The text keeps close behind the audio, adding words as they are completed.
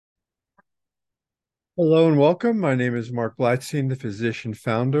Hello and welcome. My name is Mark Gladstein, the physician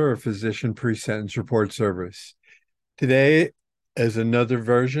founder of Physician Pre-Sentence Report Service. Today, as another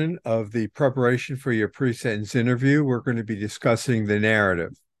version of the preparation for your pre-sentence interview, we're going to be discussing the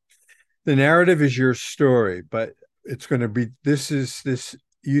narrative. The narrative is your story, but it's going to be this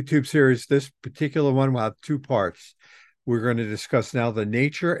YouTube series, this particular one will have two parts. We're going to discuss now the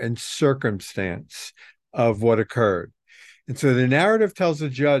nature and circumstance of what occurred. And so the narrative tells the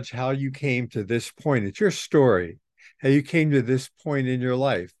judge how you came to this point. It's your story, how you came to this point in your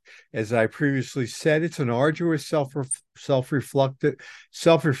life. As I previously said, it's an arduous self-reflective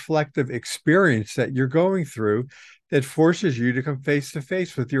experience that you're going through that forces you to come face to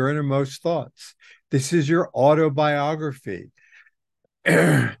face with your innermost thoughts. This is your autobiography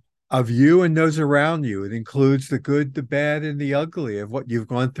of you and those around you. It includes the good, the bad, and the ugly of what you've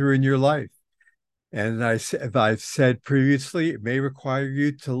gone through in your life. And as I've said previously, it may require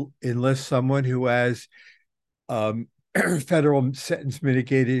you to enlist someone who has um, federal sentence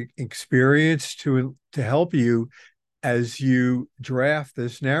mitigating experience to help you as you draft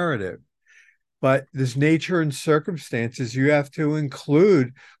this narrative. But this nature and circumstances, you have to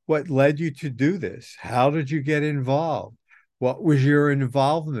include what led you to do this. How did you get involved? What was your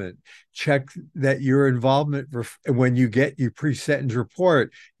involvement? Check that your involvement, when you get your pre-sentence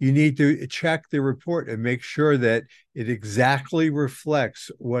report, you need to check the report and make sure that it exactly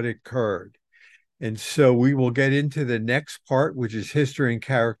reflects what occurred. And so we will get into the next part, which is history and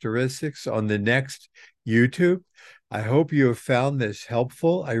characteristics on the next YouTube. I hope you have found this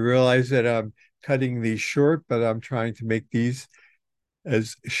helpful. I realize that I'm cutting these short, but I'm trying to make these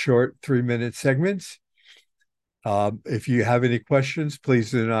as short 3-minute segments. If you have any questions, please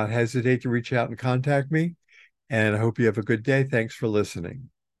do not hesitate to reach out and contact me. And I hope you have a good day. Thanks for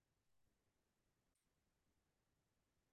listening.